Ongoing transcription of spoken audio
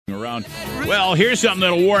around. Well, here's something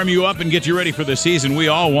that'll warm you up and get you ready for the season. We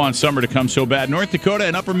all want summer to come so bad. North Dakota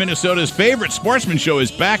and Upper Minnesota's favorite sportsman show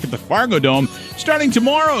is back at the Fargo Dome. Starting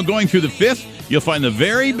tomorrow, going through the 5th, you'll find the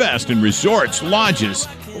very best in resorts, lodges,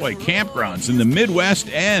 campgrounds in the Midwest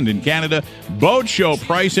and in Canada. Boat show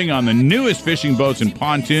pricing on the newest fishing boats and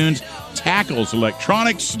pontoons, tackles,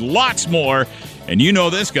 electronics, lots more. And you know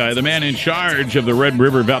this guy, the man in charge of the Red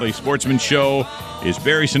River Valley Sportsman Show is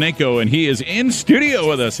Barry Sinenko, and he is in studio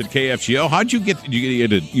with us at KFGO. How'd you get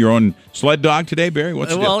your own sled dog today, Barry?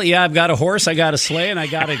 What's yeah, I've got a horse, I got a sleigh, and I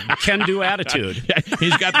got a can-do attitude.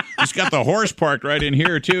 He's got the horse parked right in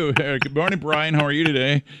here too. Good morning, Brian. How are you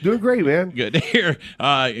today? Doing great, man. Good to hear.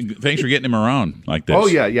 Thanks for getting him around like this. Oh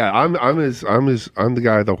yeah. I'm the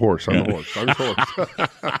guy, the horse. I'm the horse. I'm his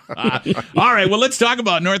horse. All right. Well, let's talk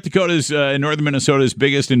about North Dakota's, Northern Minnesota's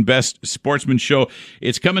biggest and best sportsman show.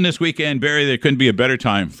 It's coming this weekend, Barry. There couldn't be a better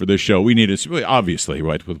time for this show. We need it, obviously,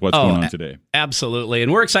 right, with what's going on today. Absolutely.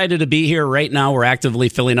 And we're excited to be here right now. We're actively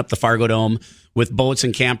filling up the Fargo Dome with boats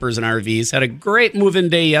and campers and RVs. Had a great move-in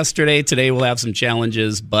day yesterday. Today we'll have some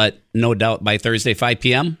challenges, but no doubt by Thursday, 5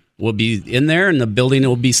 p.m., we'll be in there, and the building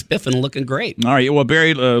will be spiffing, looking great. All right. Well,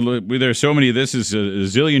 Barry, there's so many. This is a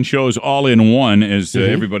zillion shows all in one, as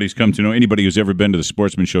everybody's come to know. Anybody who's ever been to the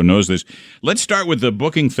Sportsman Show knows this. Let's start with the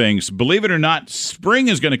booking things. Believe it or not, spring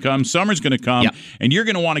is going to come, summer's going to come, and you're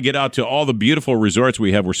going to want to get out to all the beautiful resorts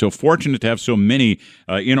we have. We're so fortunate to have so many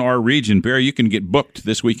in our region. Barry, you can get booked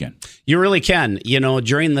this weekend. You really can. You know,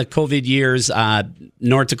 during the COVID years,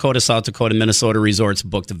 North Dakota, South Dakota, Minnesota resorts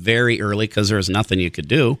booked very early because there was nothing you could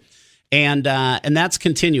do. And that's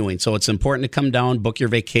continuing. So it's important to come down, book your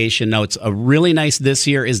vacation. Now, it's a really nice this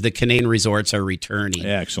year is the Canadian resorts are returning.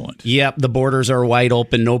 Excellent. Yep, the borders are wide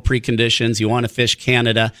open, no preconditions. You want to fish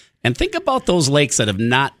Canada. And think about those lakes that have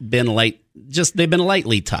not been they've been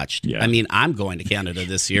lightly touched. Yeah. I mean, I'm going to Canada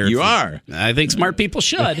this year. You are. I think smart people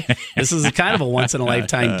should. This is kind of a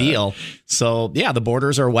once-in-a-lifetime deal. So, yeah, the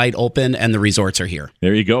borders are wide open and the resorts are here.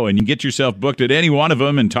 There you go. And you can get yourself booked at any one of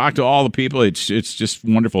them and talk to all the people. It's just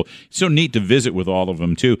wonderful. It's so neat to visit with all of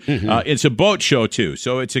them, too. It's a boat show, too.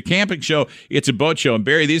 So it's a camping show. It's a boat show. And,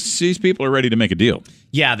 Barry, these people are ready to make a deal.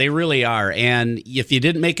 Yeah, they really are. And if you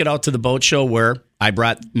didn't make it out to the boat show where I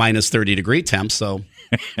brought minus 30-degree temps, so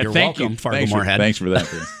you're welcome, Fargo-Moorhead. Thanks for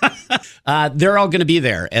that. They're all going to be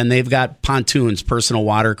there, and they've got pontoons, personal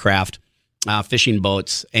watercraft, fishing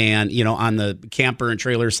boats, and on the camper and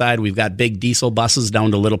trailer side, we've got big diesel buses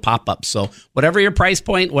down to little pop-ups. So whatever your price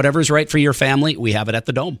point, whatever's right for your family, we have it at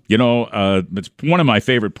the Dome. It's one of my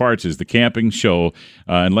favorite parts is the camping show,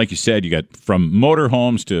 and like you said, you got from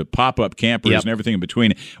motorhomes to pop-up campers and everything in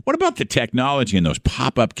between. What about the technology in those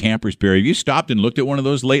pop-up campers, Barry? Have you stopped and looked at one of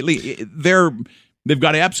those lately? They've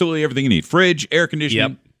got absolutely everything you need: fridge, air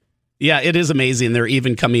conditioning. Yep. Yeah, it is amazing. They're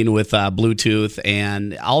even coming with Bluetooth,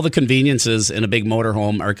 and all the conveniences in a big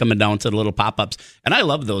motorhome are coming down to the little pop-ups. And I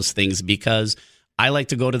love those things because I like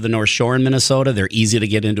to go to the North Shore in Minnesota. They're easy to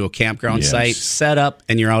get into a campground site, set up,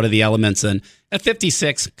 and you're out of the elements. And at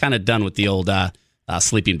 56, kind of done with the old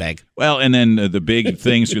sleeping bag. Well, and then the big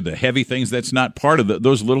things or the heavy things, that's not part of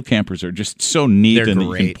those little campers are just so neat. They're and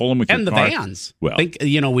great. You can pull them with your car. And the vans.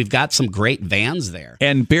 Well, we've got some great vans there.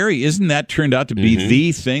 And Barry, isn't that turned out to be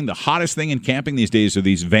the thing, the hottest thing in camping these days are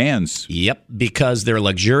these vans? Yep, because they're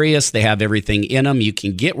luxurious. They have everything in them. You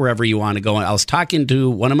can get wherever you want to go. And I was talking to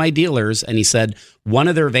one of my dealers, and he said one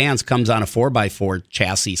of their vans comes on a 4x4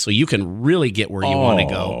 chassis, so you can really get where you want to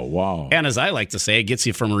go. Oh, wow. And as I like to say, it gets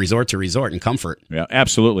you from resort to resort in comfort. Yeah,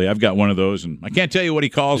 absolutely. I've got one of those, and I can't tell you what he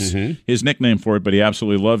calls his nickname for it, but he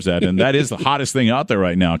absolutely loves that. And that is the hottest thing out there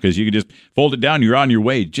right now because you can just fold it down. You're on your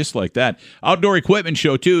way just like that. Outdoor equipment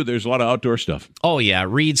show, too. There's a lot of outdoor stuff. Oh, yeah.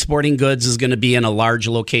 Reed Sporting Goods is going to be in a large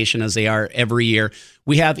location as they are every year.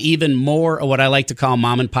 We have even more of what I like to call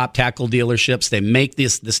mom-and-pop tackle dealerships. They make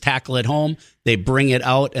this tackle at home. They bring it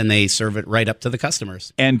out, and they serve it right up to the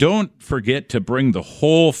customers. And don't forget to bring the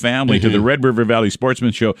whole family to the Red River Valley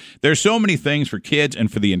Sportsman Show. There's so many things for kids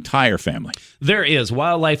and for the entire family. There is.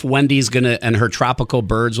 Wildlife Wendy's and her tropical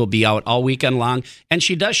birds will be out all weekend long. And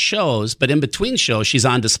she does shows, but in between shows, she's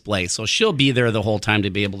on display. So she'll be there the whole time to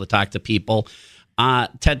be able to talk to people.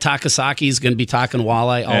 Ted Takasaki is going to be talking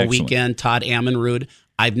walleye all weekend. Todd Ammonrood.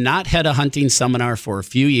 I've not had a hunting seminar for a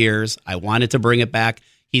few years. I wanted to bring it back.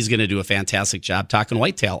 He's going to do a fantastic job talking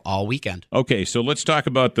whitetail all weekend. Okay, so let's talk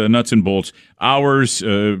about the nuts and bolts. Hours,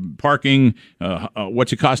 parking,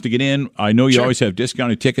 what's it cost to get in? I know you always have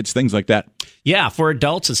discounted tickets, things like that. Yeah, for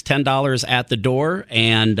adults, it's $10 at the door,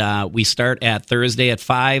 and we start at Thursday at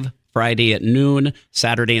 5, Friday at noon,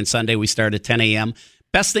 Saturday and Sunday we start at 10 a.m.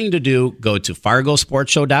 Best thing to do, go to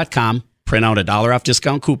fargosportshow.com, print out a $1 off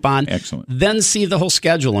discount coupon. Excellent. Then see the whole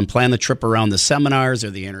schedule and plan the trip around the seminars or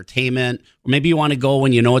the entertainment. Or maybe you want to go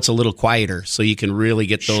when you know it's a little quieter so you can really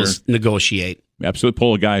get those, negotiate. Absolutely.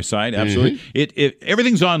 Pull a guy aside. Absolutely.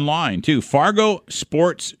 Everything's online, too. Fargo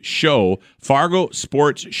Sports Show,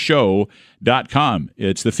 FargoSportsShow.com.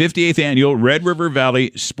 It's the 58th annual Red River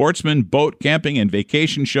Valley Sportsman Boat Camping and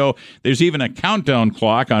Vacation Show. There's even a countdown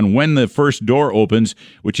clock on when the first door opens,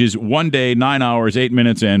 which is 1 day, 9 hours, 8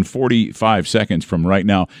 minutes, and 45 seconds from right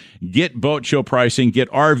now. Get boat show pricing, get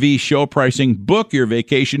RV show pricing, book your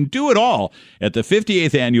vacation, do it all at the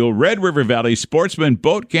 58th annual Red River Valley Sportsman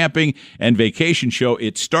Boat Camping and Vacation Show.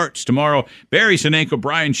 It starts tomorrow. Barry Sinenko,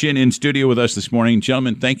 Brian Shin in studio with us this morning.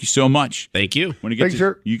 Gentlemen, thank you so much. Thank you. When you get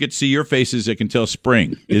you get to see your faces, I can tell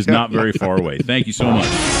spring is not very far away. Thank you so much.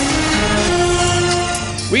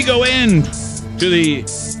 We go in to the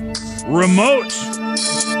remote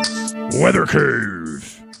weather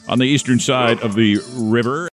cave on the eastern side of the river.